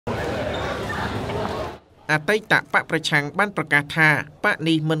អតីតបកប្រឆាំងបានប្រកាសថាបក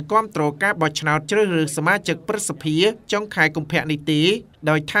នេះមិនគាំទ្រការបោះឆ្នោតជ្រើសរើសសមាជិកព្រឹទ្ធសភាចុងខែកុម្ភៈនេះទេ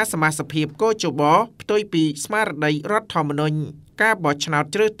ដោយថាសមាជិកភាពកោជបផ្ទុយពីស្មារតីរដ្ឋធម្មនុញ្ញការបោះឆ្នោត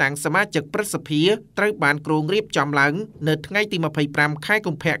ជ្រើសតាំងសមាជិកព្រឹទ្ធសភាត្រូវបានគ្រោងរៀបចំឡើងនៅថ្ងៃទី25ខែ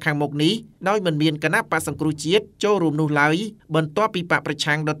កុម្ភៈខាងមុខនេះដោយមិនមានគណៈបក្សសង្គ្រោះជាតិចូលរួមនោះឡើយបន្ទាប់ពីបកប្រ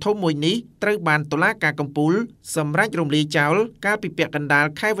ឆាំងដ៏ធំមួយនេះត្រូវបានតុលាការកំពូលសម្រេចរំលាយចោលកាលពីពាក់កណ្ដាល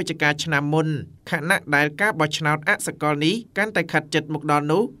ខែវិច្ឆិកាឆ្នាំមុនខណៈដែលការបោះឆ្នោតអសកលនេះកាន់តែខិតជិតមកដល់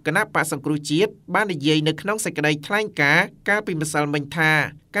នោះគណៈបក្សសង្គ្រោះជាតិបាននិយាយនៅក្នុងសេចក្តីថ្លែងការណ៍កាលពីម្សិលមិញថា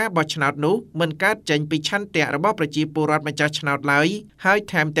ការបោះឆ្នោតនោះមិនកើតចេញពីឆន្ទៈរបស់ប្រជាពលរដ្ឋម្ចាស់ឆ្នោតឡើយហើយ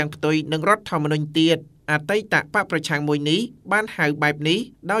ថែមទាំងផ្ទុយនឹងរដ្ឋធម្មនុញ្ញទៀតអតីតបកប្រឆាំងមួយនេះបានហៅបែបនេះ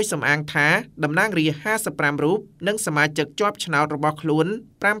ដោយសំអាងថាតំណាងរាស្ត្រ55រូបនិងសមាជិកជាប់ឆ្នោតរបស់ខ្លួន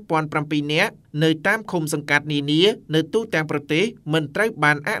5007នាក់នៅតាមឃុំសង្កាត់នានានៅទូទាំងប្រទេសមិនត្រូវ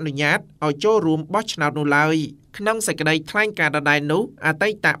បានអនុញ្ញាតឲ្យចូលរួមបោះឆ្នោតនោះឡើយក្នុងសេចក្តីថ្លែងការណ៍ដដែលនោះអតី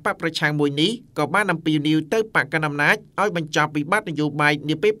តបកប្រឆាំងមួយនេះក៏បានអំពាវនាវទៅបកកណ្ដាលអំណាចឲ្យបញ្ចប់វិបត្តិនយោបាយ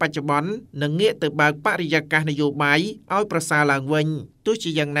នាពេលបច្ចុប្បន្ននិងងាកទៅបើកបរិយាកាសនយោបាយឲ្យប្រសើរឡើងវិញទោះជា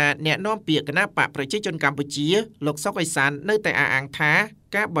យ៉ាងណាអ្នកនាំពាក្យគណៈបកប្រជាជនកម្ពុជាលោកសុកអេសាននៅតែអះអាងថា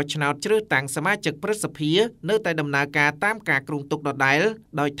ការបោះឆ្នោតជ្រើសតាំងសមាជិកព្រឹទ្ធសភានៅតែដំណើរការតាមការគ្រោងទុកដដែល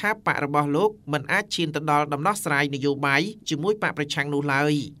ដោយថាបករបស់លោកមិនអាចឈានទៅដល់ដំណោះស្រាយនយោបាយជាមួយបកប្រឆាំងនោះឡើ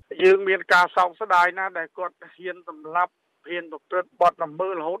យយើងមានការសោកស្ដាយណាស់ដែលគាត់ហ៊ានសម្លាប់ហ៊ានប្រព្រឹត្តបទល្មើ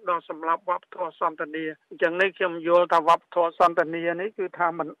សរហូតដល់សម្លាប់វប្បធម៌សន្តានាអញ្ចឹងនេះខ្ញុំយល់ថាវប្បធម៌សន្តានានេះគឺថា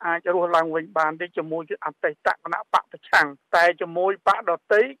มันអាចរស់ឡើងវិញបានទេជាមួយអតីតគណៈបកប្រឆាំងតែជាមួយបកដ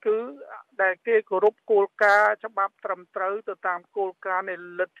តីគឺដែលគេគោរពគោលការណ៍ច្បាប់ត្រឹមត្រូវទៅតាមគោលការណ៍នៃ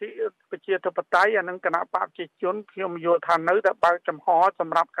លទ្ធិប្រជាធិបតេយ្យអានឹងគណៈបកប្រជាជនខ្ញុំយល់ថានៅតែបើកចំហស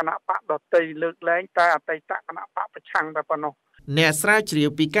ម្រាប់គណៈបកដតីលើកលែងតែអតីតគណៈបកប្រឆាំងតែប៉ុណ្ណោះអ្នកស្រាវជ្រាវ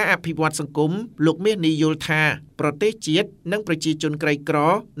ពីការអភិវឌ្ឍសង្គមលោកមាសនីយល់ថាប្រទេសជាតិនិងប្រជាជនក្រីក្រ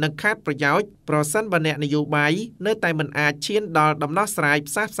នឹងខាតប្រយោជន៍ប្រសិនបើអ្នកនយោបាយនៅតែមិនអាចឈានដល់ដំណោះស្រាយ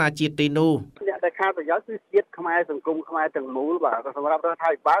ផ្សះផ្សាជាតិទេនោះអ្នកដែលខាតប្រយោជន៍គឺជាតិខ្មែរសង្គមខ្មែរទាំងមូលបាទសម្រាប់រដ្ឋា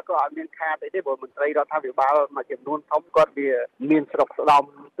ភិបាលក៏អត់មានខាតអីទេព្រោះមន្ត្រីរដ្ឋាភិបាលមួយចំនួនធំគាត់វាមានស្រុកស្ដំ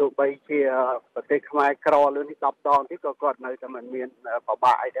ទោះបីជាប្រទេសខ្មែរក្រលើនេះ10ដងទៀតក៏គាត់នៅតែមិនមានប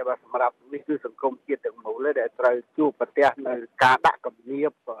បាក់អីដែរបាទសម្រាប់នេះគឺសង្គមជាតិទាំងមូលដែលត្រូវជួបប្រទះនៅការដាក់គំនា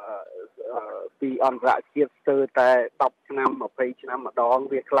បពីអន្តរជាតិស្ទើរតែ10ឆ្នាំ20ឆ្នាំម្ដង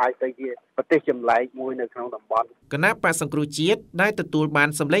វាคล้ายទៅជាប្រទេសចម្លែកមួយនៅក្នុងតំបន់គណៈបក្សសង្គ្រោះជាតិដែលទទួលបាន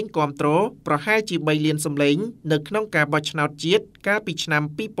សម្លេងគាំទ្រប្រហែលជា3លានសម្លេងនៅក្នុងការបោះឆ្នោតជាតិកាលពីឆ្នាំ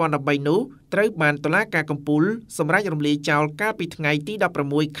2013នោះត្រូវបានតុលាការកំពូលសម្រេចរំលាយចោលកាលពីថ្ងៃទី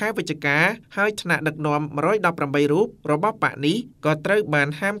16ខែវិច្ឆិកាហើយថ្នាក់ដឹកនាំ118រូបរបស់បកនេះក៏ត្រូវបាន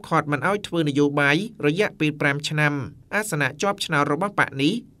ហាមឃាត់មិនឲ្យធ្វើនយោបាយរយៈពេល5ឆ្នាំអាសនៈជាប់ឆ្នោតរបស់បក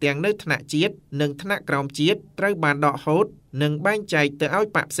នេះទាំងនៅថ្នាក់ជាតិនិងថ្នាក់ក្រោមជាតិត្រូវបានដកហូតនិងបែងចែកទៅឲ្យ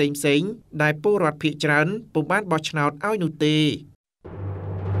បកផ្សេងៗដែលពលរដ្ឋភាគច្រើនពុំបានបោះឆ្នោតឲ្យនោះទេ